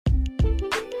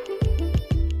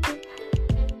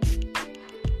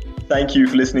Thank you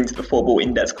for listening to the Football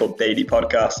Index Club Daily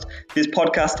Podcast. This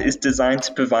podcast is designed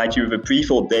to provide you with a brief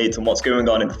update on what's going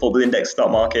on in the Football Index stock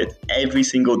market every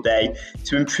single day.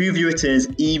 To improve your returns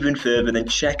even further, then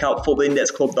check out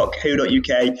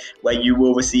footballindexclub.co.uk, where you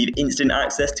will receive instant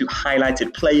access to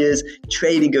highlighted players,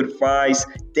 trading advice,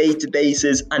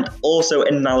 databases, and also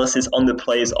analysis on the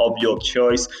players of your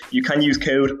choice. You can use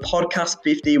code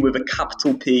PODCAST50 with a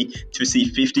capital P to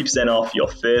receive 50% off your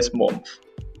first month.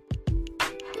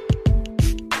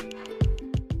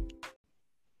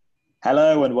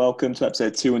 Hello and welcome to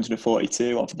episode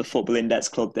 242 of the Football Index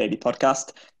Club Daily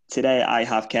Podcast. Today I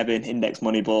have Kevin, Index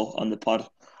Moneyball, on the pod.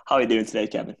 How are you doing today,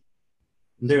 Kevin?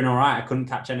 I'm doing all right. I couldn't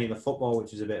catch any of the football,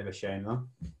 which is a bit of a shame, though.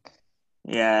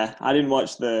 Yeah, I didn't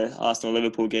watch the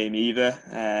Arsenal-Liverpool game either.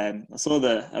 I saw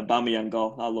the Aubameyang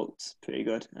goal. That looked pretty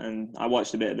good. And I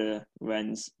watched a bit of the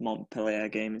Rennes-Montpellier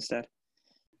game instead.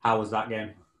 How was that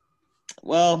game?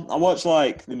 Well, I watched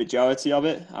the majority of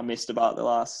it. I missed about the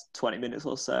last 20 minutes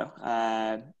or so.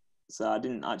 So I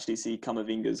didn't actually see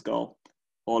Camavinga's goal,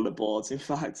 or the boards in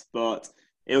fact, but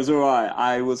it was all right.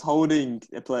 I was holding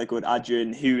a player called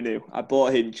Adrian Hunou. I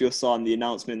bought him just on the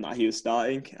announcement that he was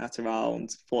starting at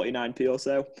around 49p or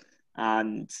so.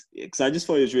 And because I just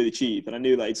thought he was really cheap, and I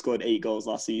knew that he'd scored 8 goals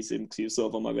last season because he was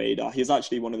sort of on my radar. He was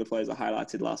actually one of the players I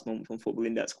highlighted last month on Football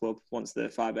Index Club once the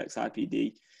 5x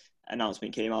IPD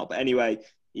announcement came out. But anyway,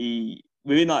 he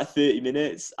within 30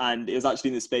 minutes, and it was actually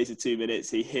in the space of 2 minutes,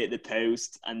 he hit the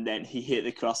post and then he hit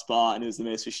the crossbar, and it was the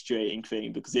most frustrating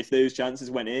thing because if those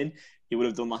chances went in, he would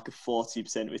have done a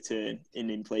 40% return in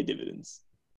in-play dividends.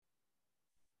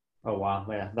 Oh wow,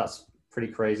 yeah, that's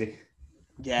pretty crazy.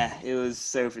 Yeah, it was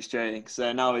so frustrating.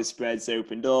 So now his spread's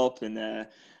opened up, and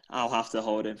I'll have to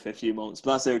hold him for a few months,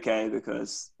 but that's okay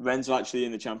because Rennes are actually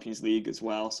in the Champions League as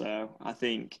well, so I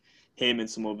think him and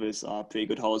some others are pretty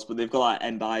good holds, but they've got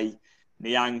Mbaye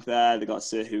Niang there, they've got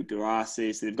Serhou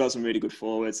Guirassy, so they've got some really good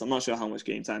forwards. I'm not sure how much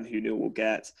game time Hunou will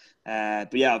get.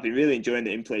 But yeah, I've been really enjoying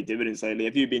the in-play dividends lately.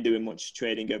 Have you been doing much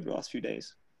trading over the last few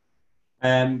days?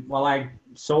 Well, I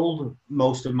sold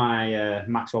most of my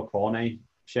Maxwell Cornet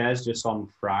shares just on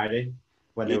Friday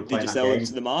when they were playing that game. Did you sell them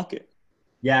to the market?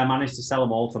 Yeah, I managed to sell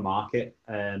them all to market,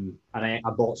 and I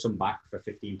bought some back for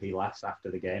 15p less after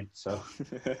the game. So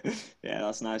yeah,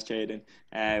 that's nice trading.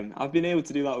 I've been able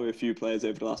to do that with a few players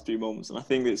over the last few months, and I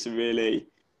think it's a really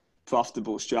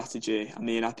profitable strategy. I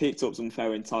mean, I picked up some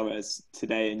Ferran Torres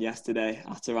today and yesterday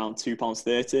at around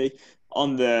 £2.30.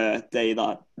 On the day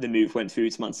that the move went through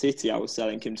to Man City, I was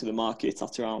selling him to the market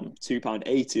at around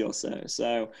 £2.80 or so.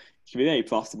 So it can be very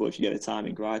profitable if you get the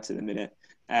timing right in a minute.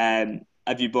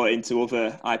 Have you bought into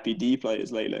other IPD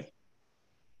players lately?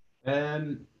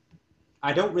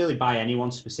 I don't really buy anyone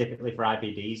specifically for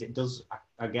IPDs. It does.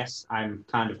 I guess I'm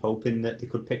kind of hoping that they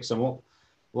could pick some up.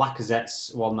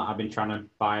 Lacazette's one that I've been trying to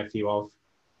buy a few of.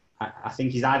 I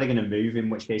think he's either going to move, in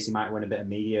which case he might win a bit of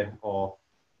media, or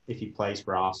if he plays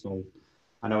for Arsenal.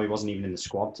 I know he wasn't even in the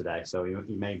squad today, so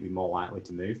he may be more likely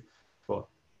to move. But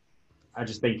I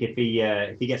just think if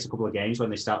he gets a couple of games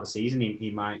when they start the season, he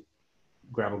might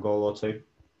grab a goal or two.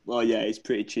 Well, yeah, he's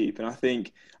pretty cheap. And I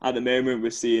think at the moment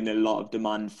we're seeing a lot of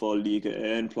demand for Liga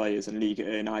Earn players and Liga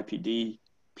Earn IPD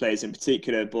players in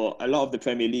particular. But a lot of the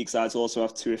Premier League sides also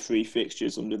have 2 or 3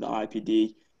 fixtures under the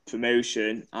IPD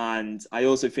promotion. And I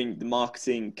also think the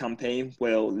marketing campaign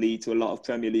will lead to a lot of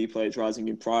Premier League players rising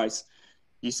in price.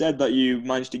 You said that you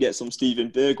managed to get some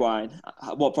Steven Bergwijn.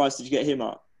 What price did you get him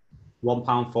at?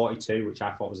 £1.42, which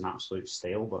I thought was an absolute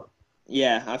steal, but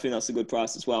yeah, I think that's a good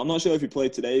price as well. I'm not sure if he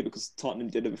played today because Tottenham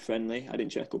did have a friendly. I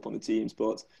didn't check up on the teams,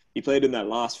 but he played in their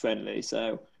last friendly,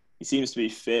 so he seems to be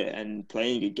fit and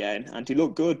playing again. And he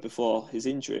looked good before his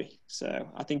injury, so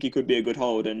I think he could be a good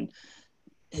hold. And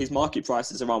his market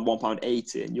price is around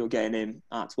 £1.80, and you're getting him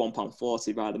at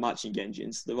 £1.40 via the matching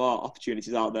engines. There are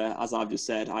opportunities out there. As I've just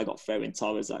said, I got Ferran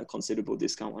Torres at a considerable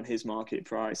discount on his market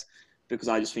price, because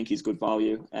I just think he's good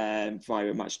value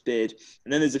via a match bid.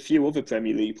 And then there's a few other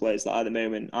Premier League players that at the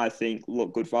moment I think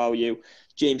look good value.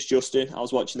 James Justin, I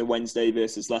was watching the Wednesday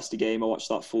versus Leicester game. I watched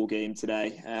that full game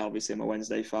today. Obviously, I'm a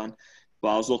Wednesday fan.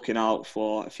 But I was looking out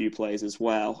for a few players as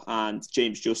well. And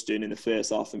James Justin in the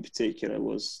first half in particular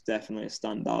was definitely a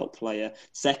standout player.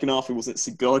 Second half, he wasn't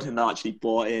so good, and I actually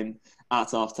bought him at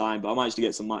half time. But I managed to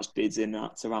get some match bids in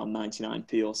at around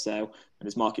 99p or so. And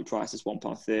his market price is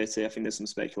 £1.30. I think there's some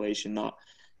speculation that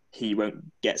he won't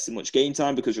get so much game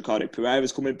time because Ricardo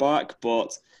Pereira's coming back.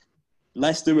 But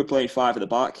Leicester were playing 5 at the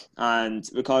back, and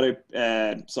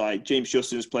James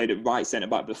Justin has played at right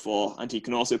centre-back before, and he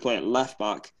can also play at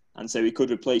left-back. And so he could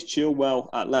replace Chilwell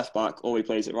at left back, or he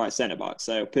plays at right centre back.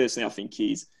 So personally, I think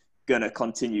he's going to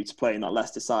continue to play in that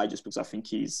Leicester side just because I think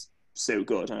he's so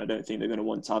good, and I don't think they're going to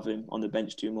want to have him on the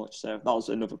bench too much. So that was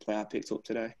another player I picked up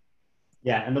today.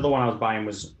 Yeah, another one I was buying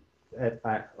was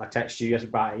I texted you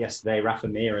about it yesterday, Rafa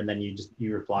Mir, and then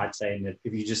you replied saying that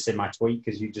if you just seen my tweet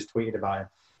because you just tweeted about him.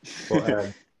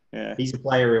 But yeah, he's a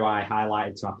player who I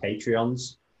highlighted to my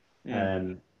Patreons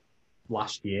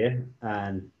last year,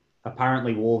 and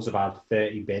apparently Wolves have had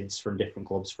 30 bids from different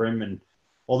clubs for him. And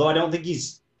although I don't think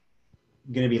he's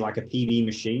going to be like a PB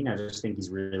machine, I just think he's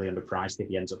really underpriced if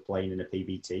he ends up playing in a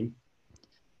PB team.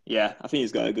 Yeah, I think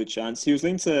he's got a good chance. He was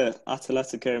linked to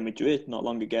Atletico Madrid not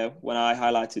long ago when I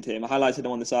highlighted him. I highlighted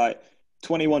him on the site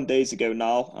 21 days ago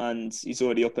now, and he's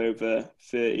already up over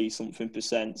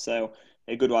 30-something%. So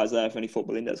a good rise there for any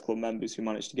Football Index Club members who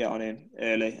managed to get on him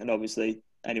early. And obviously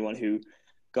anyone who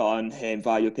got on him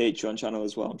via your Patreon channel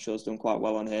as well, I'm sure has done quite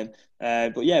well on him.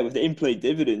 But yeah, with the in-play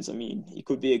dividends, I mean, he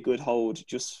could be a good hold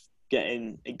just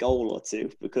getting a goal or two,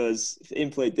 because if the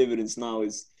in-play dividends now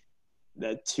is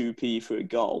they're 2p for a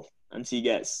goal, and he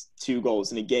gets 2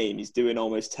 goals in a game, he's doing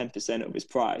almost 10% of his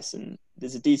price, and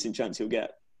there's a decent chance he'll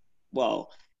get 2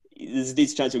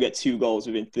 goals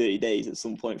within 30 days at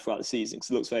some point throughout the season, because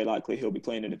it looks very likely he'll be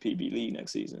playing in a PB league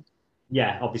next season.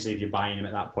 Yeah, obviously if you're buying him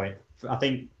at that point. I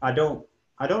don't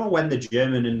know when the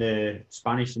German and the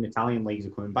Spanish and Italian leagues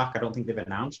are coming back. I don't think they've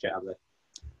announced yet, have they?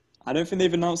 I don't think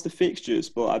they've announced the fixtures,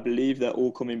 but I believe they're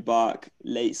all coming back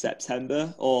late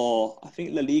September, or I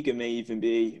think La Liga may even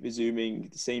be resuming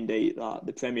the same date that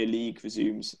the Premier League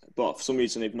resumes. But for some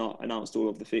reason, they've not announced all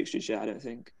of the fixtures yet, I don't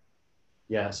think.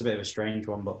 Yeah, it's a bit of a strange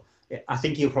one, but I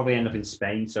think he'll probably end up in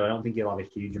Spain, so I don't think he'll have a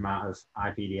huge amount of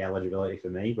IPD eligibility for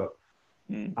me, but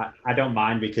I don't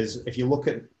mind, because if you look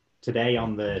at today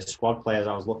on the squad players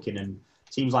I was looking, and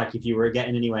it seems like if you were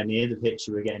getting anywhere near the pitch,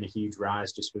 you were getting a huge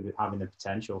rise just with having the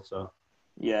potential. So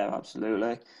yeah,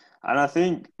 absolutely. And I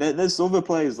think there's other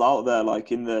players out there,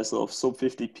 like in the sort of sub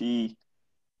 50p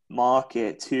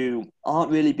market, who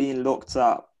aren't really being looked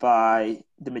at by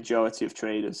the majority of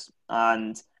traders.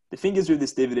 And the thing is with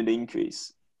this dividend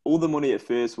increase, all the money at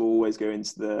first will always go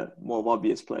into the more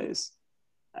obvious players.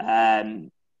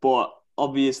 But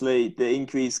obviously, the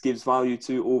increase gives value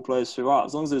to all players throughout.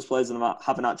 As long as those players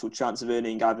have an actual chance of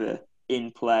earning either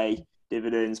in-play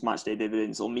dividends, match-day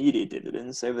dividends, or media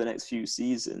dividends over the next few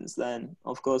seasons, then,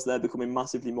 of course, they're becoming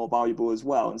massively more valuable as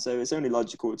well. And so it's only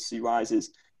logical to see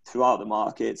rises throughout the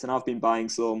markets. And I've been buying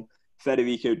some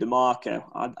Federico Di Marco.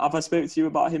 Have I spoken to you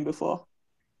about him before?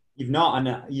 you've not,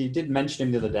 and you did mention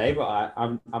him the other day, but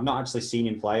I've not actually seen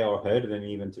him play or heard of him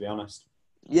even, to be honest.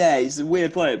 Yeah, he's a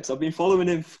weird player because I've been following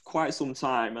him for quite some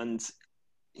time, and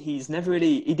he didn't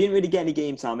really get any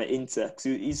game time at Inter because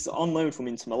he's on loan from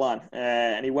Inter Milan,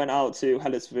 and he went out to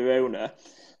Hellas Verona,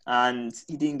 and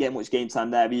he didn't get much game time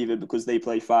there either because they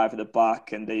play 5 at the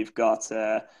back, and they've got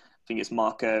I think it's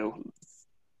Marco,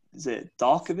 is it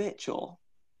Darkovic or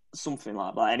something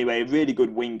like that? Anyway, a really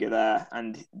good winger there,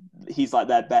 and he's like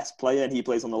their best player, and he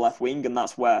plays on the left wing, and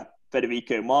that's where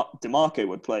Federico Di Marco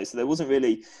would play. So there wasn't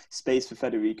really space for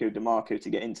Federico Di Marco to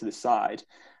get into the side.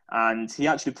 And he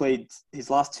actually played his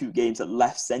last 2 games at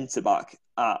left centre-back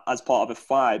as part of a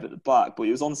 5 at the back, but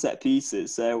he was on set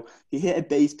pieces. So he hit a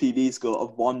base PV score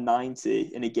of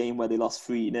 190 in a game where they lost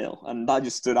 3-0. And that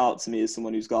just stood out to me as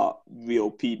someone who's got real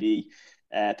PB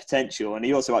potential. And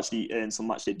he also actually earned some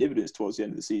matchday dividends towards the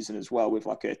end of the season as well, with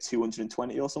like a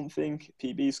 220 or something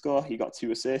PB score. He got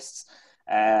 2 assists.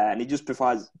 And he just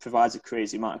provides a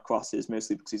crazy amount of crosses,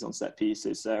 mostly because he's on set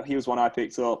pieces. So he was one I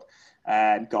picked up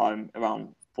and got him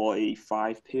around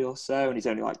 45p or so, and he's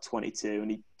only like 22,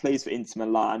 and he plays for Inter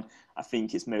Milan. I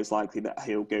think it's most likely that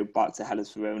he'll go back to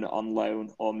Hellas Verona on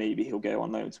loan, or maybe he'll go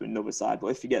on loan to another side. But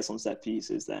if he gets on set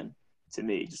pieces, then to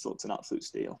me, it just looks an absolute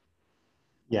steal.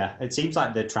 Yeah, it seems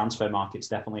like the transfer market's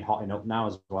definitely hotting up now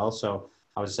as well. So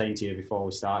I was saying to you before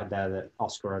we started there that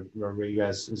Oscar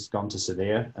Rodriguez has gone to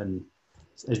Sevilla and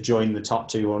has joined the top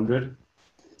 200.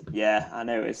 Yeah, I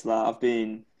noticed that. I've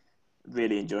been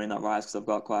really enjoying that rise because I've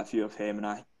got quite a few of him, and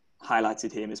I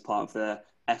highlighted him as part of the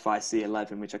FIC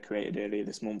 11, which I created earlier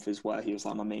this month, as well. He was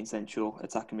like my main central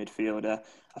attacking midfielder.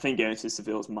 I think going to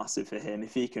Seville is massive for him.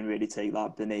 If he can really take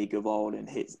that Banega role and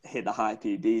hit the high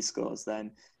PB scores,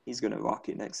 then he's going to rock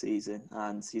it next season.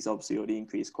 And he's obviously already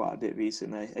increased quite a bit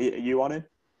recently. Are you on him?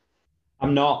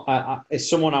 I'm not. It's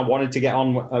someone I wanted to get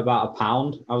on about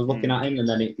 £1. I was looking at him, and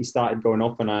then he started going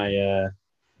up, and I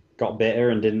got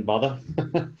bitter and didn't bother.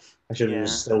 I should have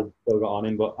just still got on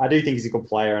him, but I do think he's a good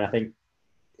player, and I think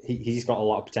he's got a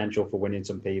lot of potential for winning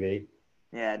some PB.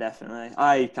 Yeah, definitely.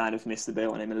 I kind of missed the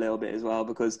boat on him a little bit as well,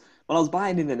 because when I was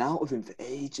buying in and out of him for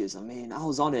ages, I mean, I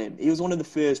was on him. He was one of the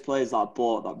first players that I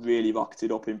bought that really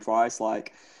rocketed up in price.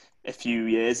 Like, a few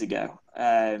years ago.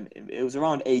 It was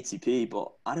around 80p,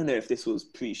 but I don't know if this was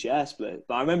pre-share split.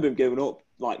 But I remember him going up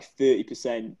like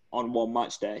 30% on one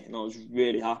match day, and I was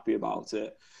really happy about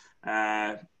it.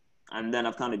 Uh, and then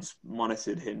I've kind of just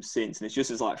monitored him since, and it's just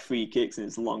his like free kicks and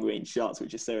his long range shots,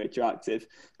 which is so attractive.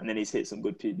 And then he's hit some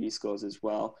good PB scores as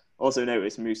well. Also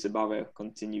noticed Musa Barrow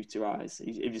continue to rise.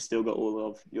 If you've still got all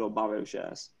of your Barrow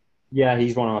shares. Yeah,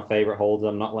 he's one of my favourite holders.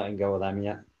 I'm not letting go of them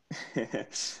yet.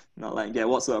 Not letting go.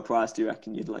 What sort of price do you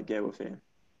reckon you'd let go with him?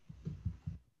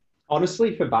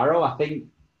 Honestly, for Barrow, I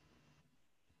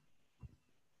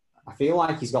feel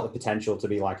like he's got the potential to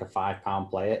be like a £5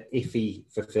 player if he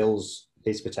fulfills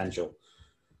his potential.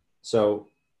 So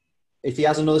if he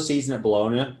has another season at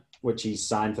Bologna, which he's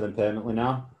signed for them permanently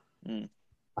now,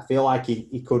 I feel like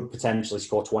he could potentially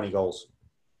score 20 goals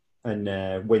and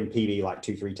win PB like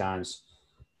 2-3 times.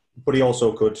 But he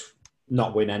also could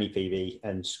not win any PB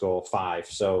and score 5.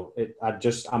 So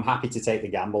I'm happy to take the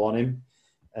gamble on him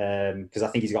because I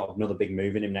think he's got another big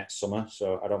move in him next summer.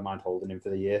 So I don't mind holding him for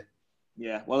the year.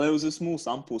 Yeah, well, it was a small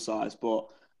sample size, but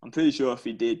I'm pretty sure if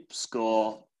he did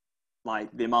score like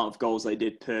the amount of goals they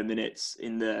did per minute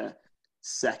in the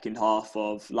second half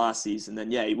of last season, then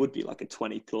yeah, he would be like a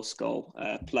 20 plus goal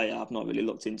player. I've not really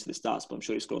looked into the stats, but I'm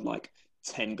sure he scored like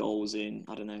 10 goals in,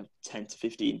 I don't know, 10 to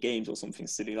 15 games or something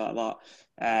silly like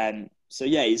that. So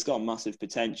yeah, he's got massive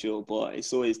potential, but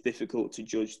it's always difficult to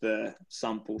judge the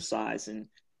sample size. And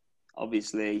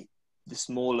obviously, the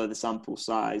smaller the sample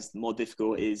size, the more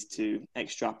difficult it is to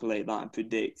extrapolate that and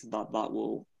predict that that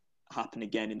will happen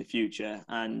again in the future.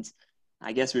 And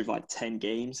I guess with like 10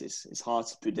 games, it's hard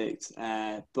to predict.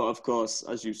 But of course,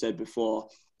 as you said before,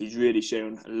 he's really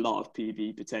shown a lot of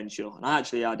PB potential. And I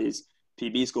actually had his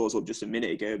PB scores up just a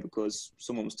minute ago because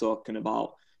someone was talking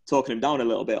him down a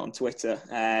little bit on Twitter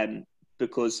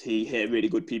because he hit a really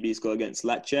good PB score against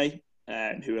Lecce,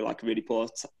 who are like a really poor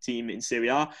team in Serie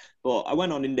A. But I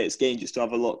went on Index Game just to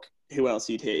have a look who else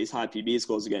he'd hit his high PB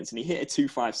scores against, and he hit a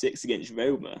 256 against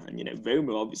Roma. And, you know,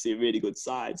 Roma are obviously a really good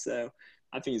side. So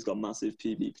I think he's got massive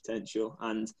PB potential.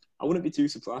 And I wouldn't be too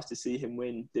surprised to see him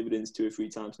win dividends 2 or 3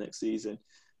 times next season.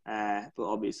 But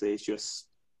obviously, it's just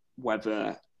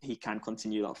whether he can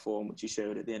continue that form, which he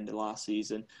showed at the end of last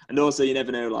season. And also, you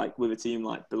never know, like with a team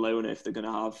like Bologna, if they're going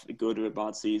to have a good or a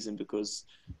bad season, because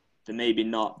they're maybe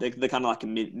not. They're kind of like a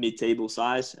mid-table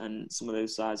size, and some of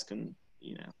those sides can,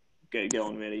 you know, go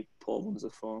on really poor ones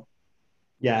of form.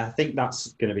 Yeah, I think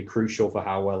that's going to be crucial for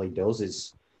how well he does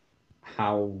is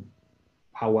how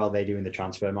well they do in the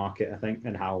transfer market, I think,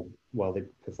 and how well they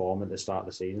perform at the start of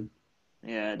the season.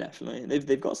 Yeah, definitely.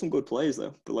 They've got some good players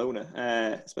though, Bologna,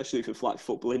 especially for like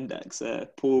Football Index.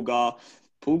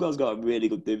 Pulgar's got a really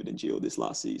good dividend yield this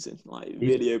last season. Like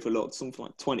really overlooked, something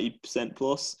like 20%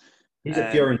 plus. He's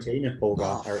at Fiorentina,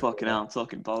 Pulgar. Oh, fucking hell, I'm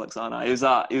talking bollocks, aren't I? He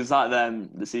was at them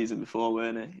the season before,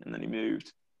 weren't he? And then he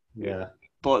moved. Yeah.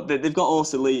 But they've got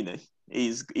Orsolini.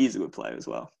 He's a good player as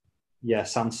well. Yeah,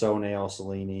 Sansone,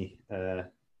 Orsolini,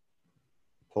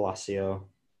 Palacio.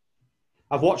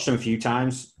 I've watched him a few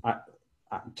times.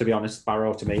 To be honest,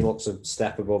 Barrow to me looks a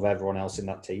step above everyone else in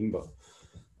that team.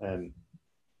 But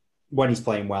when he's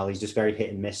playing well, he's just very hit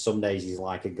and miss. Some days he's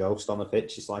like a ghost on the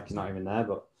pitch. It's like he's not even there.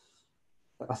 But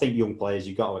I think young players,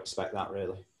 you've got to expect that,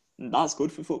 really. That's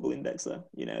good for Football Index, though.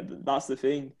 You know, that's the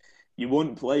thing. You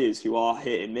want players who are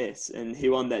hit and miss and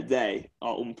who on their day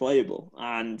are unplayable.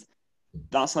 And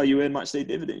that's how you earn matchday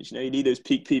dividends. You know, you need those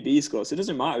peak PB scores. So it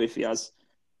doesn't matter if he has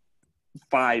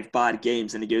 5 bad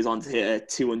games and he goes on to hit a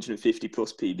 250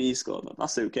 plus PB score.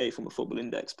 That's okay from a Football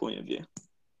Index point of view.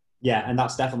 Yeah, and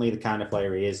that's definitely the kind of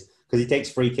player he is because he takes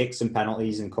free kicks and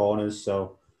penalties and corners.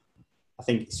 So I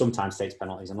think he sometimes takes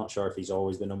penalties. I'm not sure if he's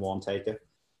always the number one taker.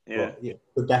 Yeah, but he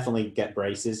could definitely get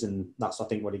braces, and that's I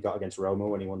think what he got against Roma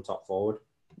when he won top forward.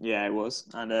 Yeah, it was,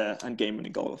 and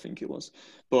game-winning goal, I think it was.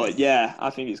 But yeah,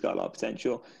 I think he's got a lot of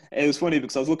potential. It was funny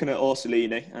because I was looking at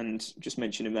Orsolini and just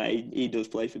mentioning that he does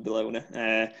play for Bologna.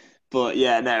 But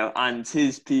yeah, no, and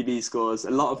his PB scores,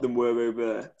 a lot of them were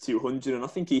over 200, and I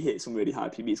think he hit some really high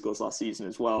PB scores last season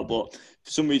as well. But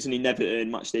for some reason, he never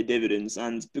earned matchday dividends.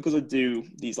 And because I do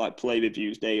these like play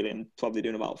reviews daily, and probably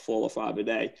doing about 4 or 5 a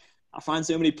day, I find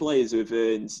so many players who have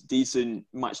earned decent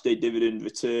matchday dividend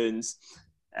returns.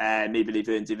 Maybe they've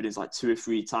earned dividends like 2 or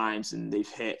 3 times and they've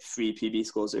hit 3 PB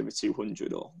scores over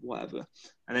 200 or whatever.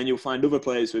 And then you'll find other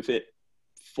players who've hit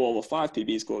 4 or 5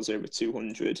 PB scores over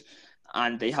 200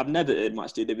 and they have never earned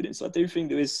matchday dividends. So I do think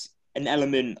there is an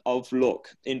element of luck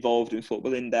involved in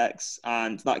Football Index,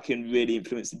 and that can really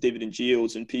influence the dividend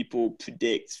yields, and people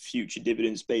predict future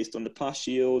dividends based on the past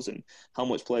yields and how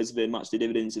much players have earned matchday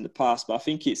dividends in the past. But I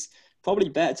think it's probably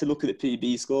better to look at the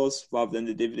PB scores rather than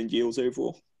the dividend yields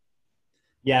overall.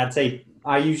 Yeah, I'd say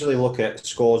I usually look at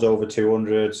scores over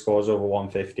 200, scores over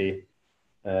 150,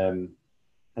 and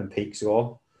peak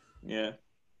score. Yeah.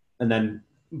 And then,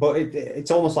 but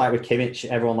it's almost like with Kimmich,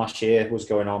 everyone last year was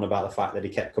going on about the fact that he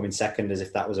kept coming second as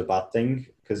if that was a bad thing,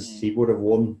 because he would have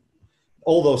won.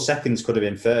 All those seconds could have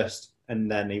been first, and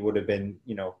then he would have been,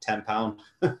 £10.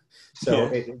 So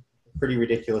it's a pretty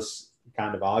ridiculous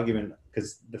kind of argument,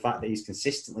 because the fact that he's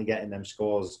consistently getting them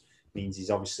scores means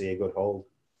he's obviously a good hold.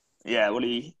 Yeah, well,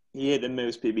 he hit the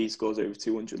most PB scores over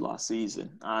 200 last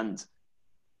season, and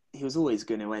he was always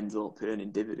going to end up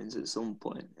earning dividends at some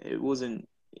point. He wasn't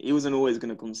always going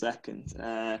to come second.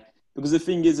 Because the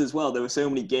thing is as well, there were so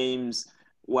many games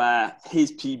where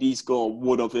his PB score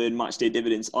would have earned matchday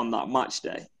dividends on that match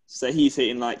day. So he's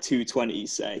hitting like 220s,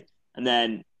 say, and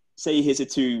then say he hits a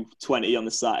 220 on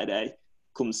the Saturday,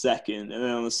 comes second, and then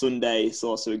on the Sunday it's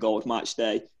also a gold match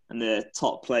day, and the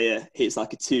top player hits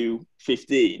like a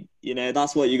 215.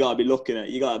 That's what you got to be looking at.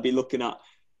 You got to be looking at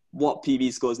what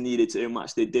PB scores needed to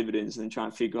match their dividends and try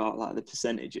and figure out like the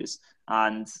percentages.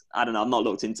 And I don't know, I've not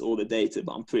looked into all the data,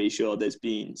 but I'm pretty sure there's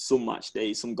been some match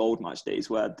days, some gold match days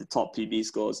where the top PB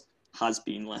scores has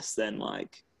been less than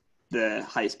like the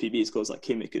highest PB scores like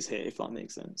Kimmich has hit, if that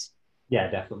makes sense. Yeah,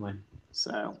 definitely.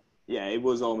 So yeah, it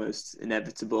was almost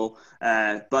inevitable.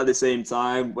 But at the same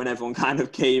time, when everyone kind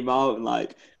of came out and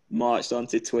like marched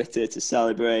onto Twitter to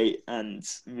celebrate and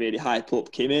really hype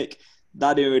up Kimmich,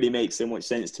 that didn't really make so much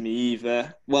sense to me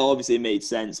either. Well, obviously it made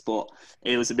sense, but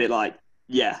it was a bit like,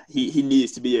 yeah, he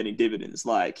needs to be earning dividends.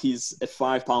 Like, he's a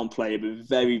 £5 player with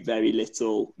very, very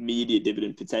little media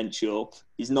dividend potential.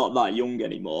 He's not that young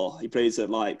anymore. He plays at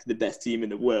like the best team in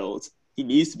the world. He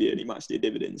needs to be earning matchday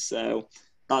dividends. So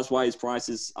that's why his price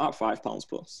is at £5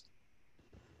 plus.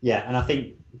 Yeah, and I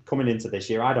think coming into this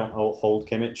year, I don't hold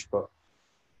Kimmich, but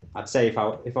I'd say if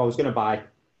I was going to buy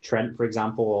Trent, for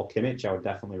example, or Kimmich, I would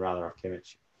definitely rather have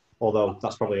Kimmich. Although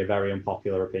that's probably a very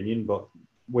unpopular opinion, but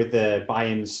with the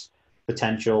Bayern's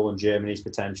potential and Germany's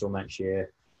potential next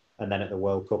year, and then at the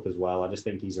World Cup as well, I just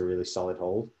think he's a really solid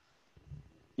hold.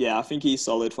 Yeah, I think he's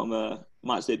solid from a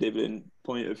matchday dividend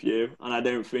point of view, and I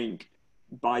don't think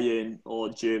Bayern or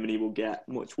Germany will get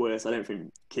much worse. I don't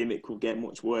think Kimmich will get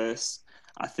much worse.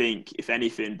 I think, if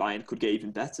anything, Bayern could get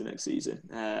even better next season.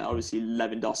 Obviously,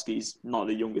 Lewandowski's not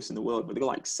the youngest in the world, but they've got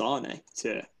like Sane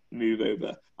to move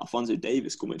over. Alphonso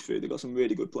Davies coming through. They've got some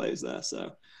really good players there.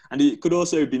 So, and he could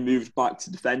also be moved back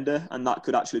to defender, and that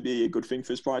could actually be a good thing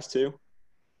for his price too.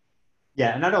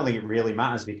 Yeah, and I don't think it really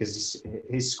matters because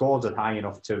his scores are high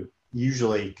enough to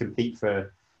usually compete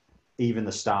for even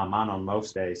the star man on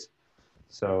most days.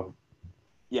 So,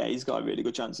 yeah, he's got a really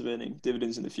good chance of earning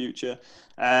dividends in the future.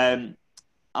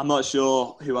 I'm not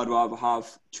sure who I'd rather have,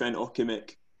 Trent or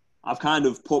Kimmich. I've kind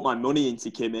of put my money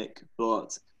into Kimmich,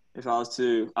 but if I was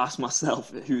to ask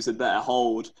myself who's a better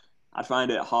hold, I'd find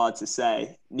it hard to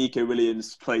say. Nico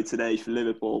Williams played today for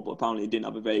Liverpool, but apparently didn't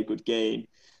have a very good game.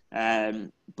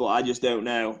 But I just don't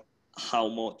know how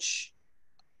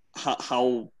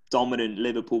dominant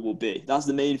Liverpool will be. That's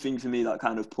the main thing for me that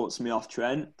kind of puts me off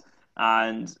Trent.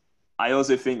 And I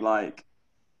also think like,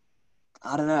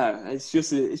 I don't know. It's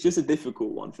just a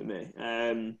difficult one for me.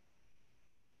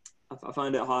 I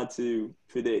find it hard to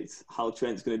predict how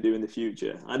Trent's going to do in the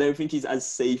future. I don't think he's as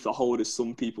safe a hold as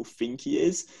some people think he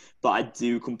is, but I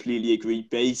do completely agree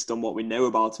based on what we know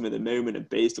about him at the moment and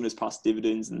based on his past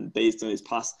dividends and based on his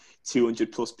past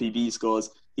 200 plus PB scores,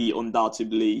 he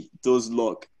undoubtedly does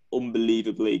look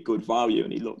unbelievably good value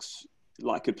and he looks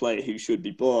like a player who should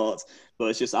be bought. But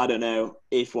it's just, I don't know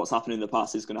if what's happened in the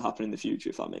past is going to happen in the future,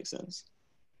 if that makes sense.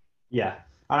 Yeah.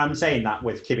 And I'm saying that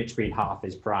with Kimmich being half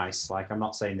his price. Like, I'm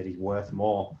not saying that he's worth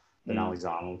more than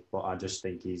Alexander, but I just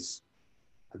think he's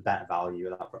a better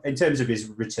value at that. In terms of his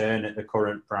return at the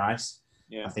current price,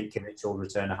 I think Kimmich will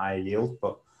return a higher yield,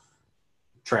 but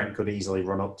Trent could easily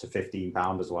run up to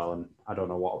 £15 as well. And I don't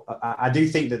know what... I do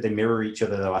think that they mirror each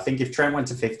other, though. I think if Trent went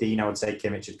to 15, I would say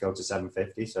Kimmich should go to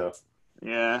 750, so...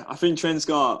 Yeah, I think Trent's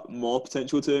got more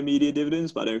potential to earn media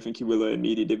dividends, but I don't think he will earn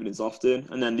media dividends often.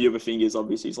 And then the other thing is,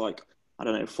 obviously, he's like, I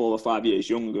don't know, 4 or 5 years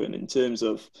younger. And in terms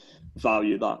of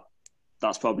value,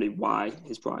 that's probably why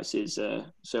his price is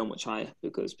so much higher,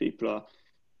 because people are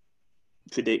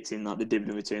predicting that the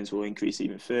dividend returns will increase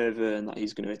even further and that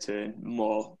he's going to return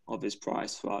more of his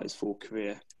price throughout his full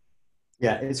career.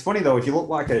 Yeah, it's funny, though, if you look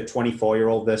like a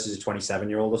 24-year-old versus a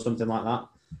 27-year-old or something like that,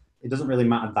 it doesn't really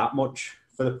matter that much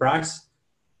for the price.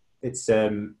 It's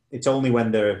only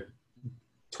when they're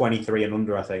 23 and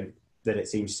under, I think, that it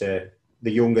seems to...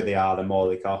 The younger they are, the more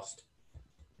they cost.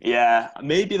 Yeah,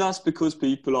 maybe that's because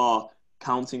people are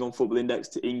counting on Football Index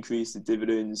to increase the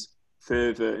dividends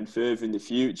further and further in the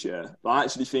future. But I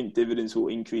actually think dividends will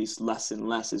increase less and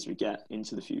less as we get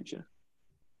into the future.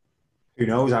 Who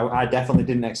knows? I definitely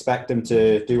didn't expect them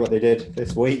to do what they did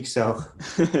this week. So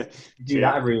do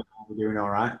that every year, we're doing all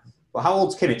right. But how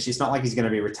old's Kimmich? It's not like he's going to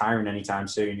be retiring anytime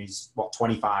soon. He's,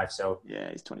 25? So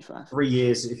yeah, he's 25. 3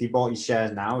 years. If he bought his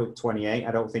shares now at 28,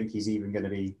 I don't think he's even going to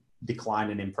be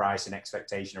declining in price in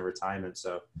expectation of retirement.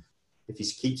 So if he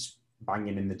keeps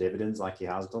banging in the dividends like he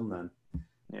has done, then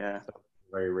yeah,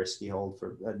 very risky hold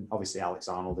for. And obviously, Alex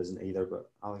Arnold isn't either, but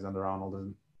Alexander Arnold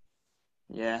isn't.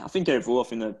 Yeah, I think overall, I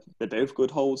think they're both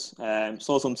good holds.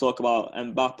 Saw some talk about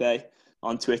Mbappe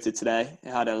on Twitter today.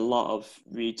 It had a lot of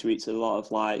retweets, a lot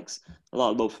of likes, a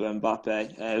lot of love for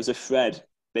Mbappe. It was a thread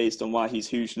based on why he's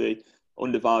hugely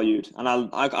undervalued. And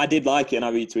I did like it, and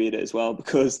I retweeted it as well,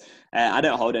 because I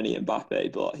don't hold any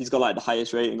Mbappe, but he's got like the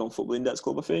highest rating on Football Index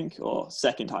Club, I think, or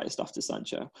second highest after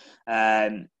Sancho.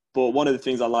 But one of the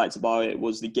things I liked about it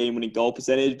was the game-winning goal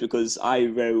percentage, because I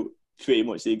wrote pretty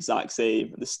much the exact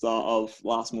same at the start of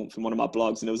last month in one of my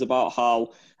blogs, and it was about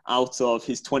how out of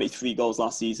his 23 goals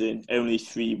last season, only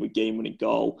 3 were game-winning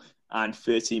goal, and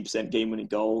 13% game-winning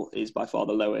goal is by far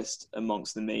the lowest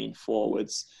amongst the main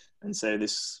forwards. And so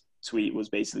this tweet was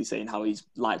basically saying how he's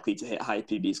likely to hit higher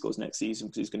PB scores next season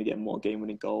because he's going to get more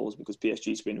game-winning goals because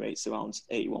PSG's win rate's around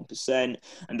 81%,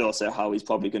 and also how he's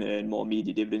probably going to earn more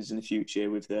media dividends in the future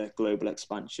with the global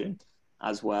expansion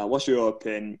as well. What's your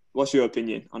opinion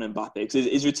on Mbappe? Because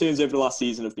his returns over the last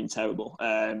season have been terrible.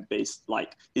 His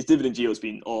dividend yield has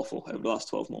been awful over the last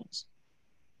 12 months.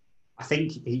 I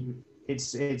think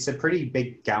it's a pretty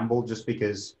big gamble, just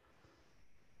because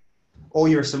all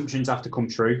your assumptions have to come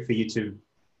true for you to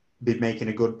be making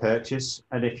a good purchase.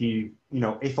 And if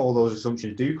if all those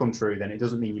assumptions do come true, then it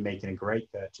doesn't mean you're making a great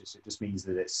purchase. It just means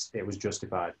that it was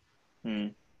justified.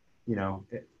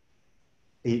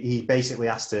 He basically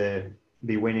has to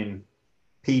be winning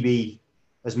PB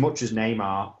as much as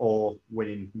Neymar, or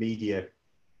winning media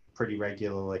pretty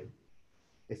regularly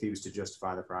if he was to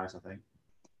justify the price, I think.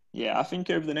 Yeah, I think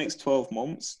over the next 12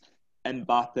 months,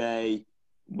 Mbappe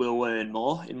will earn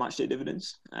more in matchday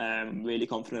dividends. I'm really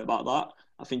confident about that.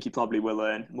 I think he probably will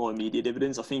earn more media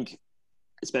dividends. I think,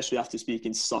 especially after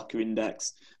speaking Soccer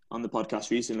Index on the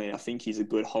podcast recently, I think he's a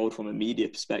good hold from a media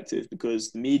perspective,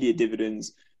 because the media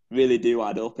dividends really do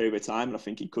add up over time, and I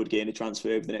think he could gain a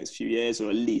transfer over the next few years, or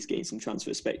at least gain some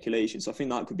transfer speculation. So I think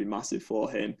that could be massive for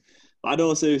him. But I'd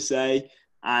also say,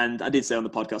 and I did say on the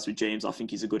podcast with James, I think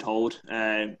he's a good hold,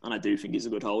 and I do think he's a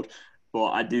good hold, but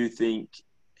I do think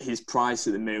his price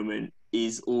at the moment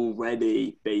is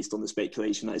already based on the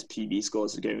speculation that his PB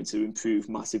scores are going to improve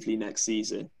massively next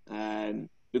season,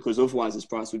 because otherwise his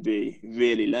price would be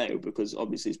really low, because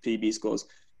obviously his PB scores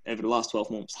over the last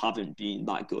 12 months haven't been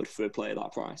that good for a player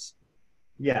that price.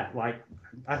 Yeah,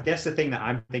 I guess the thing that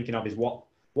I'm thinking of is what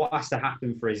has to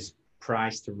happen for his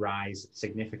price to rise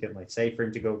significantly. Say for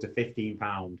him to go to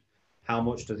 £15, how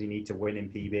much does he need to win in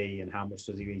PB, and how much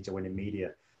does he need to win in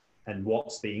media? And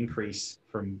what's the increase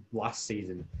from last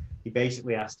season? He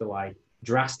basically has to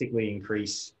drastically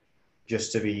increase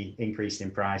just to be increased in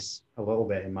price a little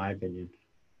bit, in my opinion.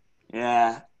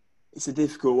 Yeah, it's a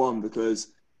difficult one, because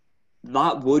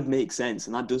that would make sense,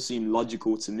 and that does seem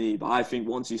logical to me. But I think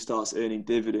once he starts earning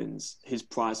dividends, his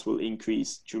price will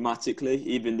increase dramatically,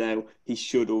 even though he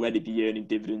should already be earning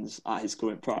dividends at his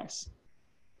current price.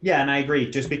 Yeah, and I agree.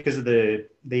 Just because of the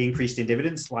increase in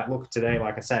dividends, look today,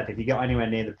 like I said, if you got anywhere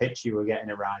near the pitch, you were getting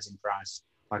a rise in price.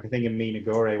 I think Amina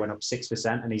Gore went up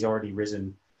 6%, and he's already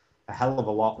risen a hell of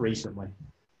a lot recently.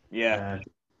 Yeah.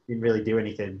 Didn't really do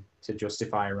anything to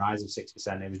justify a rise of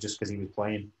 6%. It was just because he was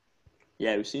playing.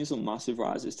 Yeah, we've seen some massive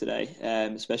rises today,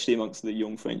 especially amongst the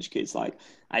young French kids. Like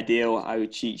Adil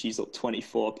Aouchichi's up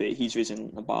 24p. He's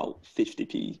risen about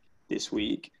 50p this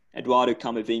week. Eduardo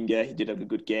Camavinga, he did have a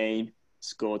good game.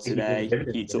 Scored today.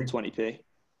 He's up 20p.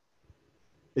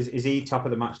 Is he top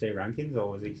of the matchday rankings,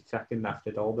 or is he second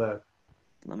after Dolberg?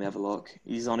 Let me have a look.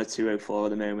 He's on a 204 at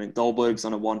the moment. Dolberg's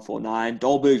on a 149.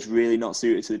 Dolberg's really not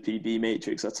suited to the PB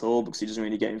matrix at all, because he doesn't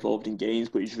really get involved in games,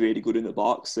 but he's really good in the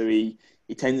box. So he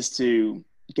tends to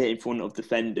get in front of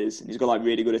defenders, and he's got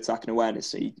really good attacking awareness.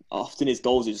 So often his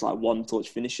goals are just one-touch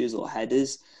finishes or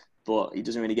headers, but he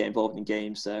doesn't really get involved in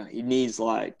games. So he needs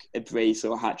a brace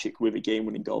or a hat-trick with a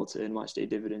game-winning goal to earn matchday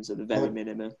dividends at the very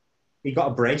minimum. He got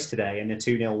a brace today in a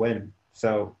 2-0 win.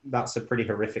 So that's a pretty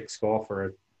horrific score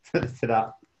for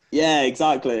that. Yeah,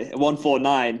 exactly. A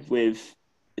 149 with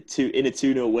in a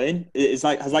 2-0 win. Has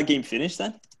that game finished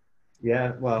then?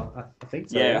 Yeah, well, I think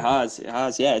so. Yeah, it Yeah, has. It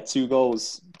has. Yeah, 2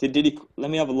 goals. Did he?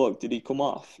 Let me have a look. Did he come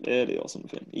off early or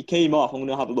something? He came off. I'm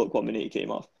gonna have a look what minute he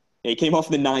came off. Yeah, he came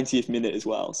off in the 90th minute as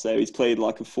well. So he's played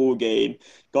like a full game,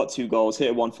 got 2 goals, hit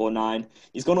a 149.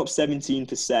 He's gone up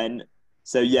 17%.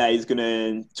 So yeah, he's gonna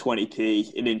earn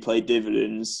 20p in in-play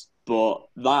dividends. But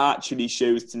that actually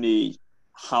shows to me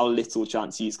how little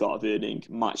chance he's got of earning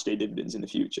match day dividends in the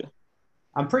future.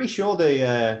 I'm pretty sure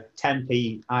the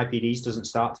 10p IPDs doesn't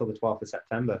start till the 12th of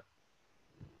September.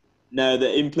 No,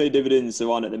 the in-play dividends are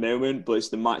on at the moment, but it's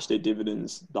the match day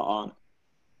dividends that aren't.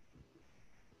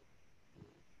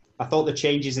 I thought the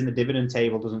changes in the dividend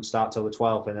table doesn't start till the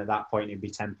 12th, and at that point it'd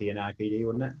be 10p and IPD,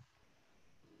 wouldn't it?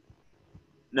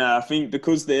 No, I think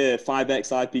because the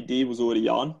 5x IPD was already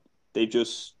on, they've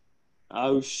just.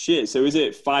 Oh shit! So is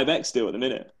it 5x still at the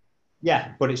minute?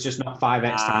 Yeah, but it's just not 5x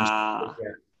times. Ah, Yeah.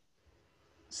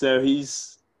 so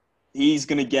he's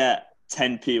gonna get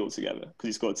 10p altogether because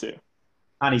he scored two.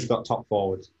 And he's got top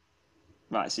forwards.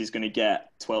 Right, so he's gonna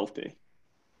get 12p.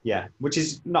 Yeah, which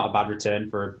is not a bad return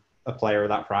for a player of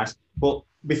that price. But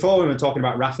before we were talking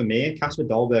about Rafa Mir, Kasper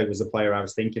Dolberg was the player I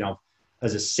was thinking of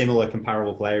as a similar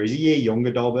comparable player. He's a year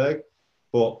younger, Dolberg,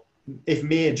 but if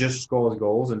Mir just scores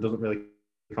goals and doesn't really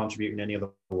contribute in any other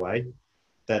way,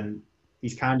 then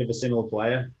he's kind of a similar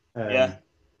player. Yeah,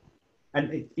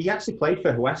 And he actually played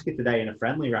for Huesca today in a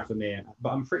friendly, Rafa Mir, but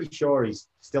I'm pretty sure he's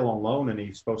still on loan and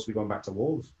he's supposed to be going back to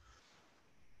Wolves.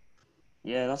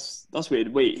 yeah, that's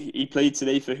weird. Wait, he played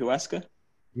today for Huesca?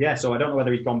 Yeah, so I don't know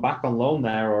whether he's gone back on loan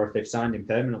there or if they've signed him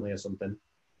permanently or something.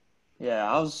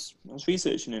 Yeah, I was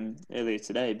researching him earlier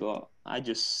today, but he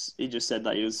just said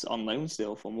that he was on loan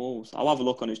still from Wolves. I'll have a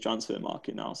look on his transfer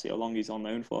market now, see how long he's on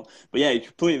loan for. But yeah, you're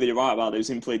completely right about those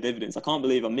in-play dividends. I can't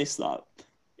believe I missed that.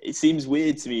 It seems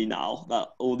weird to me now that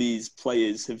all these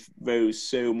players have rose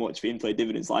so much for in-play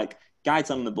dividends. Like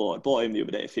Gaetan on the board, bought him the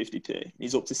other day at 50p.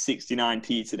 He's up to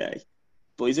 69p today,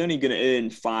 but he's only going to earn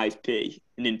 5p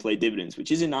in in-play dividends,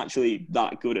 which isn't actually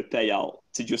that good a payout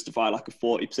to justify like a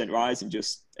 40% rise in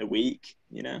just a week,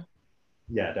 you know?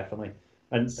 Yeah, definitely.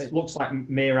 And it looks like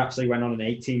Mir actually went on an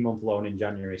 18-month loan in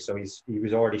January, so he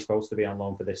was already supposed to be on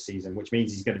loan for this season, which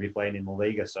means he's going to be playing in La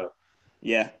Liga. So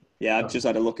Yeah. Yeah, I've that's just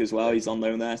had a look as well. He's on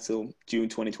loan there till June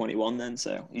 2021 then,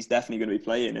 so he's definitely going to be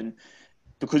playing. And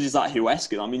because he's at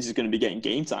Huesca, that means he's going to be getting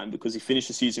game time because he finished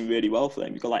the season really well for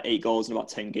them. He's got like 8 goals in about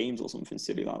 10 games or something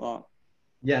silly like that.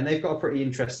 yeah, and they've got a pretty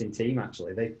interesting team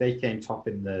actually. They came top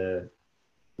in the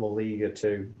La Liga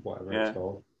too, whatever it's Yeah.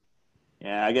 called.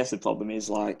 Yeah, I guess the problem is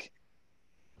like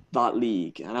that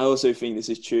league, and I also think this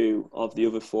is true of the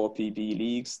other four PB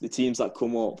leagues. The teams that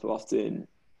come up are often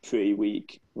pretty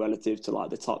weak relative to like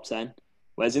the top 10.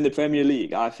 Whereas in the Premier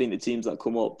League, I think the teams that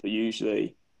come up are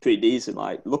usually pretty decent.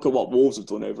 Like, look at what Wolves have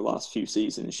done over the last few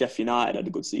seasons. Sheffield United had a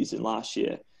good season last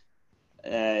year.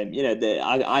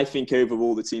 I think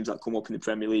overall the teams that come up in the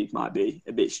Premier League might be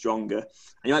a bit stronger. And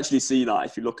you actually see that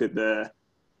if you look at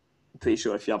I'm pretty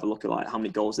sure if you have a look at like how many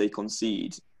goals they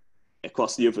concede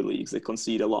across the other leagues, they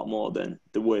concede a lot more than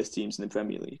the worst teams in the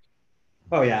Premier League.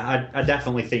 Oh yeah, I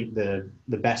definitely think the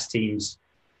best teams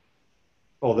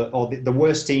or the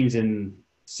worst teams in,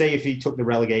 say if you took the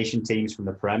relegation teams from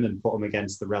the Prem and put them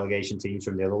against the relegation teams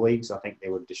from the other leagues, I think they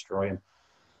would destroy them.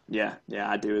 Yeah,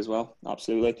 I do as well.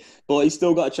 Absolutely. But he's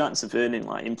still got a chance of earning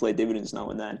like in-play dividends now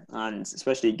and then. And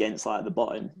especially against like the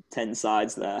bottom 10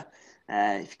 sides there.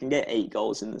 If you can get 8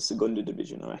 goals in the Segunda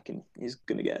division, I reckon he's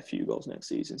going to get a few goals next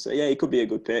season. So yeah, he could be a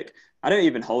good pick. I don't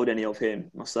even hold any of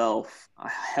him myself. I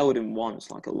held him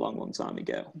once, like a long time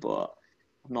ago, but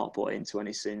I've not bought into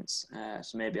any since.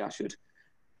 So maybe I should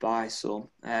buy some.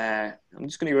 I'm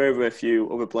just going to go over a few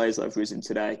other players that have risen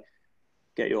today.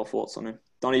 Get your thoughts on him.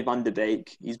 Donny van de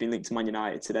Beek, he's been linked to Man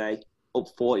United today, up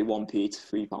 41p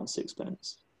to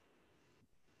 £3.6.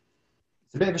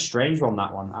 It's a bit of a strange one,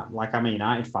 that one. Like, I'm a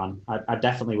United fan. I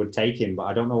definitely would take him, but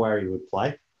I don't know where he would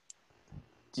play.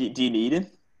 Do you need him?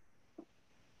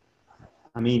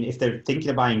 I mean, if they're thinking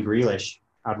of buying Grealish,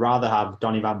 I'd rather have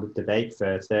Donny van de Beek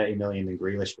for 30 million than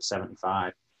Grealish for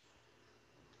 75.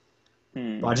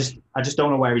 But I just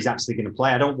don't know where he's actually going to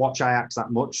play. I don't watch Ajax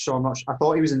that much, so I'm not. I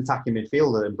thought he was an attacking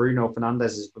midfielder, and Bruno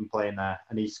Fernandes has been playing there,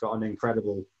 and he's got an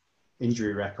incredible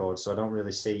injury record. So I don't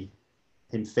really see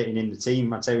him fitting in the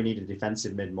team. I'd say we need a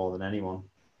defensive mid more than anyone.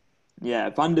 Yeah,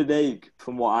 Van der Beek,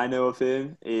 from what I know of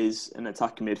him, is an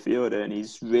attacking midfielder, and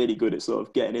he's really good at sort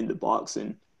of getting in the box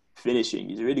and finishing.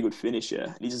 He's a really good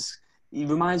finisher. He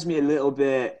reminds me a little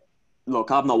bit.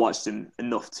 Look, I've not watched him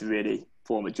enough to really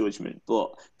form a judgment,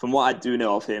 but from what I do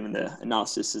know of him and the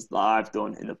analysis that I've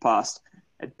done in the past,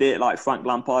 a bit like Frank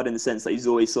Lampard in the sense that he's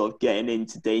always sort of getting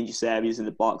into dangerous areas in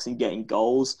the box and getting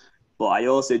goals. But I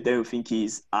also don't think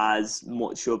he's as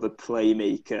much of a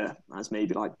playmaker as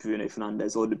maybe like Bruno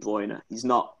Fernandes or De Bruyne. He's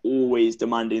not always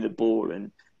demanding the ball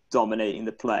and dominating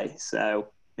the play. So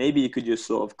maybe you could just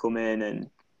sort of come in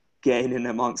and get in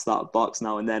amongst that box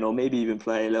now and then, or maybe even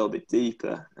play a little bit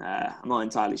deeper. I'm not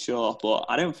entirely sure, but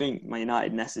I don't think Man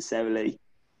United necessarily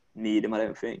need him. I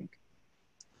don't think.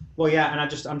 Well, yeah, and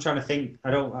I'm trying to think.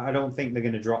 I don't think they're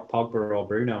going to drop Pogba or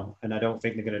Bruno, and I don't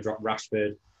think they're going to drop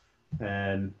Rashford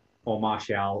or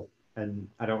Martial, and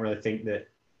I don't really think that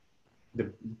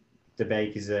the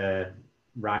Bake is a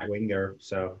right winger,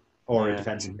 or a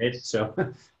defensive mid. So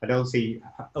I don't see,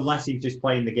 unless he's just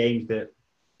playing the games that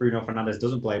Bruno Fernandes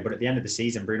doesn't play. But at the end of the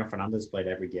season, Bruno Fernandes played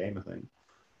every game, I think.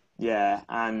 Yeah,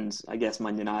 and I guess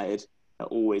Man United are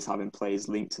always having players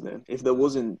linked to them. If there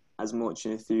wasn't as much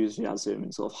enthusiasm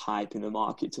and sort of hype in the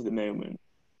market to the moment,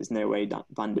 there's no way that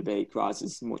Van de Beek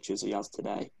rises as much as he has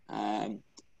today.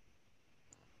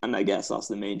 And I guess that's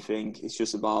the main thing. It's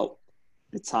just about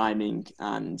the timing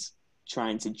and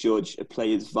trying to judge a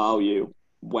player's value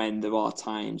when there are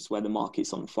times where the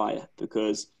market's on fire.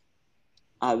 Because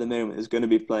at the moment, there's going to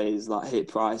be players that hit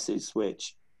prices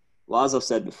which, well, as I've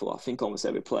said before, I think almost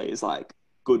every player is like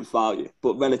good value.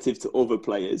 But relative to other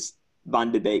players,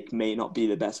 Van de Beek may not be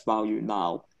the best value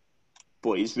now,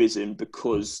 but he's risen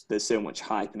because there's so much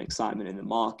hype and excitement in the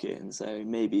market. And so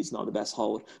maybe he's not the best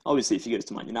hold. Obviously, if he goes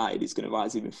to Man United, he's going to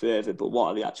rise even further. But what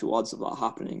are the actual odds of that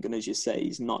happening? And as you say,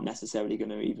 he's not necessarily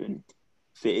going to even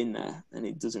fit in there. And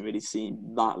it doesn't really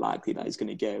seem that likely that he's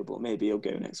going to go. But maybe he'll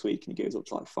go next week and he goes up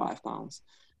to like £5.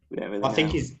 We don't really know.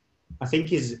 I think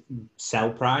his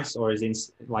sell price or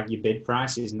his like your bid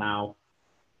price is now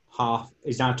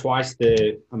twice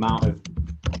the amount of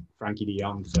Frankie de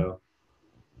Jong. So.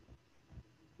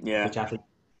 Yeah. Which I think is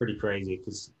pretty crazy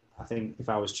because I think if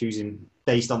I was choosing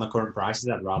based on the current prices,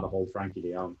 I'd rather hold Frankie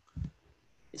de Jong.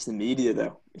 It's the media,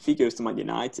 though. If he goes to Man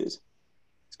United, he's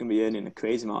going to be earning a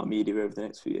crazy amount of media over the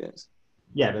next few years.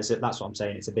 Yeah, but that's what I'm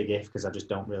saying. It's a big if because I just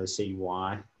don't really see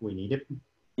why we need it.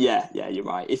 Yeah, you're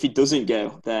right. If he doesn't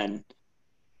go, then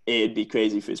it'd be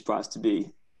crazy for his price to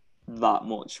be that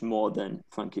much more than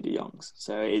Frankie de Jong's.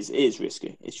 So it is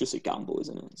risky. It's just a gamble,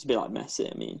 isn't it? It's a bit like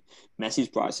Messi. I mean, Messi's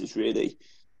price is really...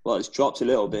 Well, it's dropped a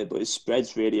little bit, but his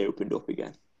spread's really opened up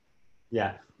again.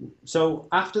 Yeah. So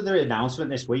after the announcement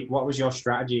this week, what was your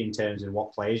strategy in terms of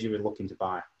what players you were looking to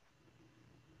buy?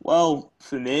 Well,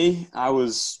 for me, I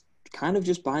was kind of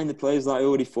just buying the players that I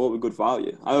already thought were good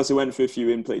value. I also went for a few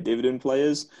in-play dividend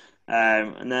players,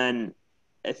 and then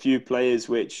a few players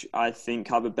which I think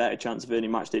have a better chance of earning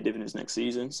matchday dividends next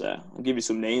season. So I'll give you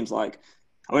some names like...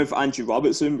 I went for Andrew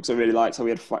Robertson because I really liked how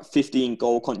he had 15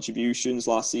 goal contributions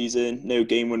last season, no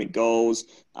game-winning goals,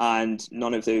 and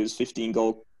none of those 15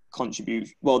 goal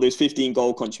contributions... Well, those 15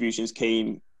 goal contributions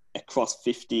came across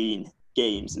 15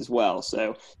 games as well.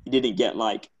 So he didn't get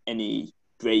like any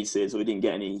braces or he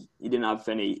didn't have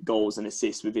any goals and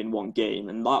assists within one game.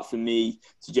 And that, for me,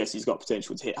 suggests he's got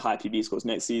potential to hit high PB scores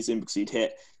next season because he'd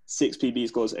hit 6 PB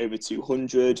scores over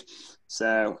 200.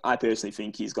 So I personally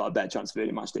think he's got a better chance of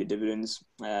earning matchday dividends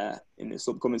in this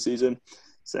upcoming season.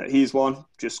 So he's one,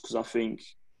 just because I think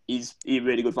he's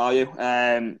really good value.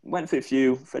 Went for a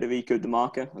few, Federico Di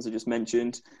Marca, as I just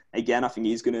mentioned. Again, I think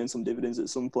he's going to earn some dividends at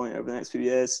some point over the next few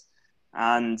years.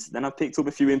 And then I picked up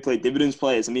a few in-play dividends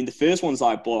players. I mean, the first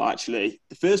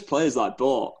players that I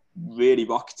bought really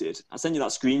rocketed. I sent you that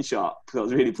screenshot because I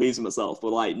was really pleased with myself. But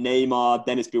like Neymar,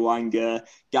 Dennis Bouanga,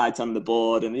 Gaetan on the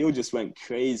board, and they all just went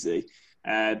crazy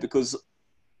because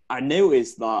I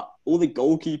noticed that all the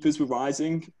goalkeepers were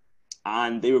rising,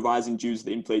 and they were rising due to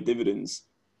the in-play dividends.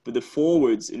 But the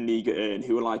forwards in Liga Earn,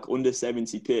 who were like under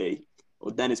 70p,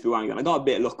 or Dennis Bouanga, and I got a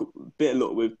bit of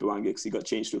luck with Bouanga because he got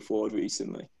changed to a forward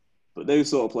recently. But those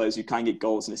sort of players who can get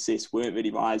goals and assists weren't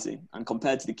really rising. And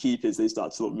compared to the keepers, they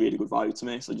started to look really good value to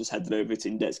me. So I just headed over to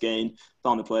Index Gain,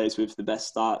 found the players with the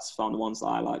best stats, found the ones that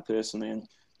I like personally, and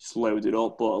just loaded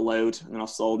up, bought a load. And then I've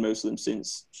sold most of them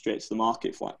since straight to the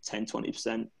market for like 10,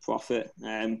 20% profit.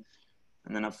 And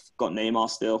then I've got Neymar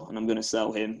still, and I'm going to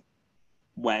sell him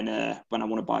when I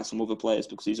want to buy some other players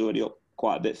because he's already up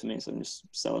quite a bit for me. So I'm just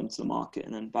selling to the market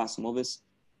and then buy some others.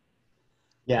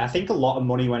 Yeah, I think a lot of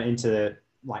money went into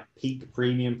like peak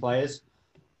premium players,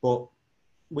 but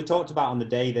we talked about on the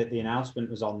day that the announcement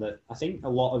was on that I think a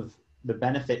lot of the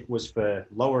benefit was for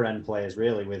lower end players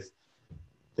really with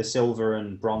the silver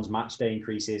and bronze match day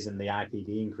increases and the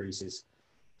IPD increases.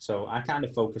 So I kind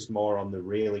of focused more on the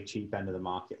really cheap end of the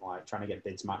market, like trying to get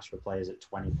bids matched for players at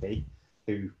 20p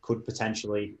who could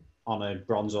potentially on a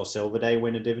bronze or silver day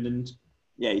win a dividend.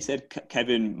 Yeah, he said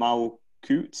Kevin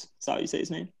Malcoute. Is that how you say his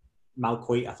name?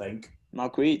 Malquit, I think.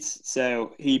 Marquise.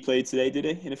 So he played today, did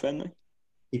he, in a friendly?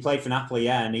 He played for Napoli,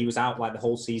 yeah, and he was out like the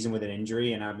whole season with an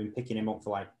injury, and I've been picking him up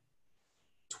for like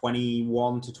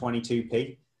 21 to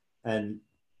 22p. And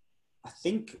I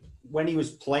think when he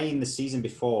was playing the season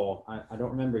before, I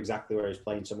don't remember exactly where he was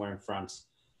playing, somewhere in France,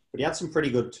 but he had some pretty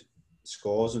good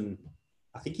scores. And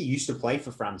I think he used to play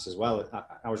for France as well.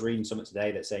 I was reading something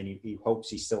today that saying he hopes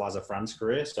he still has a France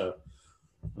career. So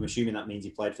I'm assuming that means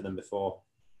he played for them before.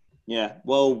 Yeah.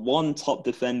 Well, one top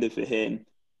defender for him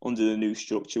under the new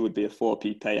structure would be a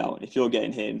 4p payout. And if you're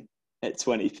getting him at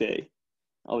 20p,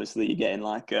 obviously you're getting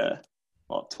like a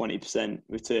 20%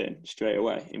 return straight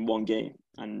away in one game.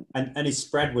 And his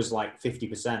spread was like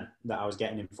 50% that I was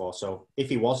getting him for. So if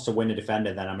he was to win a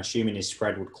defender, then I'm assuming his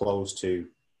spread would close to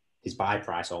his buy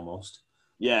price almost.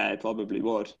 Yeah, it probably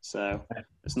would. So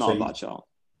it's not So a bad shot.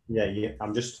 yeah.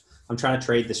 I'm trying to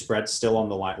trade the spread still on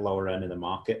the like lower end of the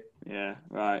market. Yeah,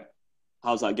 right.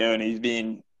 How's that going? He's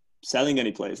been selling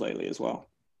any players lately as well.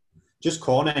 Just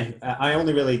corner.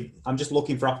 I'm just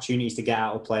looking for opportunities to get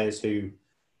out of players who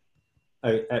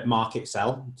at market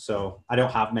sell. So I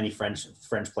don't have many French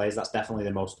players. That's definitely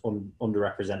the most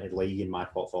underrepresented league in my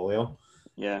portfolio.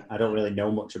 Yeah. I don't really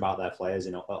know much about their players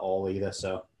at all either.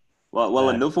 So Well,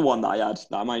 another one that I had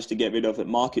that I managed to get rid of at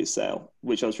market sale,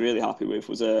 which I was really happy with,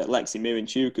 was Alexei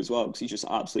Miranchuk as well, because he's just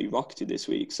absolutely rocketed this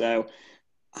week. So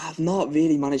I've not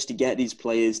really managed to get these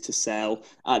players to sell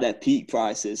at their peak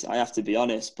prices, I have to be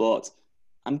honest, but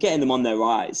I'm getting them on their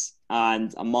rise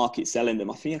and I'm market selling them.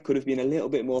 I think I could have been a little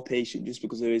bit more patient just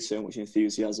because there is so much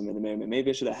enthusiasm at the moment. Maybe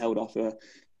I should have held off for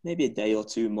maybe a day or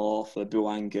two more for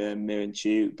Buanga and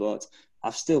Miranchuk, but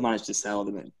I've still managed to sell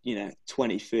them at,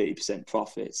 20, 30%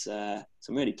 profits. So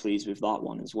I'm really pleased with that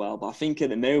one as well. But I think at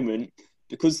the moment,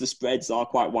 because the spreads are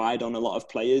quite wide on a lot of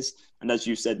players, and as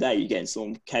you said there, you're getting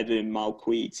some Kevin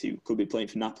Malquit who could be playing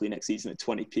for Napoli next season at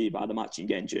 20p by the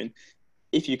matching engine.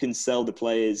 If you can sell the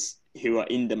players who are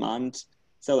in demand,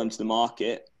 sell them to the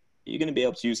market, you're going to be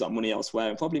able to use that money elsewhere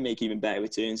and probably make even better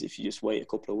returns if you just wait a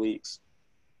couple of weeks.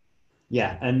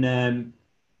 yeah, and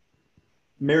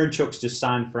Miranchuk's just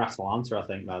signed for Atalanta, I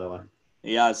think, by the way.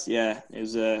 He has, yeah. It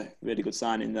was a really good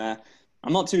signing there.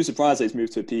 I'm not too surprised that he's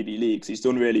moved to a PB league because he's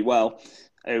done really well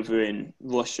over in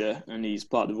Russia and he's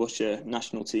part of the Russia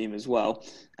national team as well.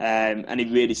 And he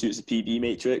really suits the PB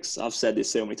matrix. I've said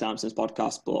this so many times in this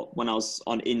podcast, but when I was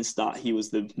on Instat, he was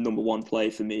the number one player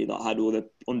for me that had all the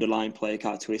underlying player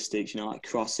characteristics, like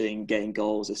crossing, getting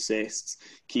goals, assists,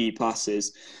 key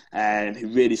passes, and he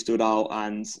really stood out.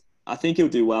 And I think he'll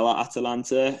do well at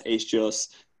Atalanta. It's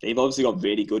just they've obviously got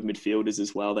really good midfielders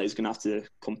as well that he's going to have to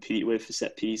compete with for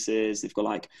set pieces. They've got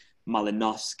like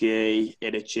Malinovsky,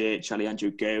 Ilicic, Alejandro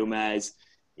Gomez.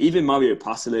 Even Mario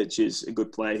Pasalic is a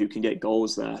good player who can get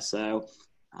goals there. So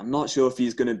I'm not sure if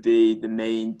he's going to be the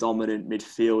main dominant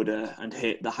midfielder and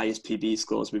hit the highest PB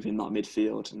scores within that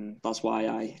midfield. And that's why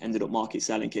I ended up market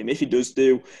selling him. If he does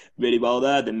do really well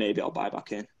there, then maybe I'll buy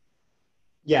back in.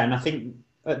 Yeah, and I think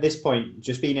at this point,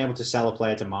 just being able to sell a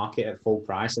player to market at full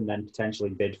price and then potentially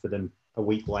bid for them a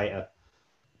week later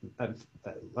at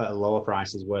a lower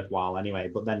price is worthwhile anyway.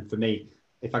 But then for me,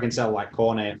 if I can sell like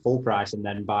Cornet at full price and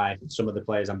then buy some of the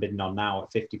players I'm bidding on now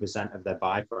at 50% of their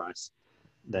buy price,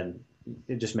 then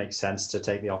it just makes sense to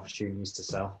take the opportunities to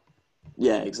sell.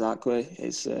 Yeah, exactly.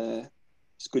 It's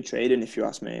good trading if you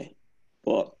ask me,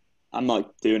 but I'm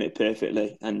not doing it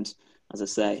perfectly. And as I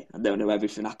say, I don't know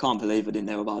everything. I can't believe I didn't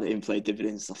know about the in-play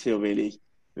dividends. I feel really,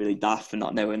 really daft for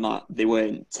not knowing that they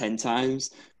weren't 10 times.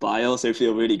 But I also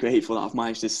feel really grateful that I've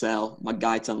managed to sell my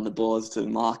Gaetan on the boards to the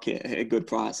market at a good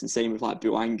price. And same with like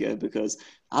Buanga, because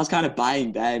I was kind of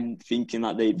buying them thinking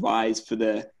that they'd rise for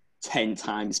the 10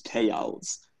 times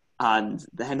payouts. And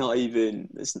they're not even,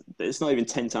 it's not even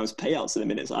 10 times payouts at the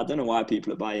minute. So I don't know why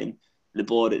people are buying the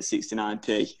board at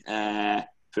 69p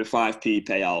for a 5p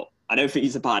payout. I don't think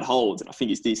he's a bad hold, and I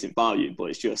think it's decent value, but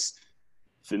it's just,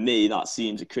 for me, that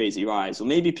seems a crazy rise. Or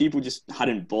maybe people just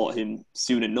hadn't bought him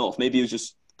soon enough. Maybe he was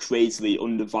just crazily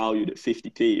undervalued at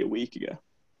 50p a week ago.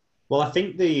 Well, I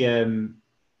think the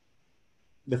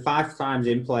 5 times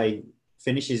in play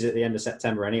finishes at the end of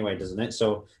September anyway, doesn't it?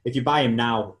 So if you buy him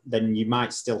now, then you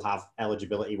might still have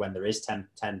eligibility when there is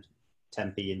 10p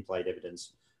in play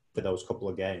dividends for those couple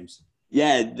of games.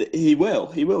 Yeah, he will.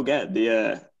 He will get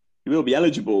he will be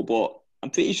eligible, but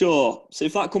I'm pretty sure. So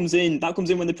if that comes in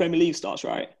when the Premier League starts,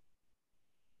 right?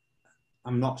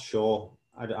 I'm not sure.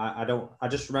 I don't. I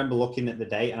just remember looking at the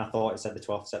date and I thought it said the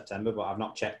 12th of September, but I've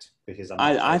not checked because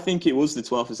I think it was the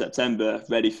 12th of September,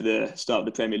 ready for the start of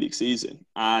the Premier League season.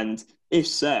 And if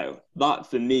so, that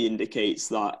for me indicates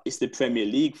that it's the Premier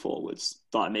League forwards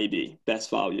that may be best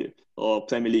value, or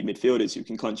Premier League midfielders who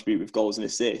can contribute with goals and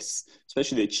assists,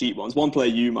 especially the cheap ones. One player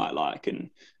you might like, and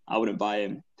I wouldn't buy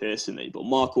him personally, but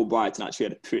Mark Albrighton actually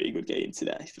had a pretty good game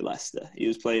today for Leicester. He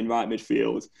was playing right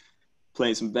midfield,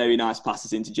 playing some very nice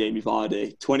passes into Jamie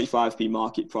Vardy. 25p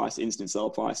market price, instant sell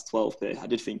price, 12p. I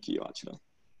did think of you, actually.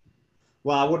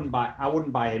 Well, I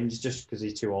wouldn't buy him just because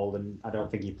he's too old and I don't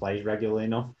think he plays regularly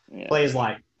enough. Yeah. Players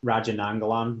like Raja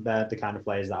Nangalan, they're the kind of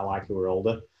players that I like who are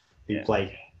older, who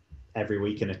play every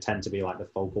week and tend to be like the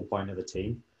focal point of the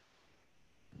team.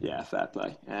 Yeah, fair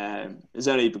play. It's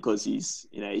only because he's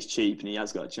cheap and he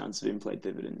has got a chance of in-play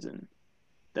dividends, and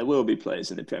there will be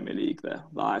players in the Premier League there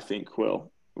that I think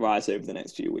will rise over the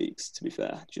next few weeks, to be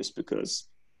fair, just because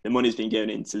the money's been going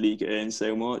into Liga Earn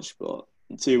so much. But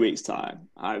in 2 weeks' time,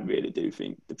 I really do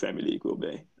think the Premier League will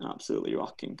be absolutely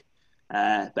rocking.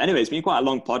 But anyway, it's been quite a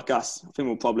long podcast. I think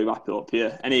we'll probably wrap it up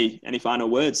here. Any final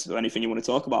words or anything you want to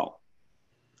talk about?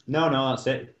 No, that's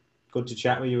it. Good to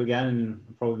chat with you again, and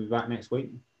I'll probably be back next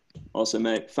week. Awesome,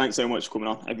 mate. Thanks so much for coming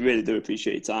on. I really do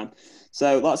appreciate your time.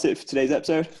 So that's it for today's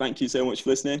episode. Thank you so much for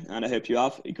listening, and I hope you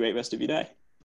have a great rest of your day.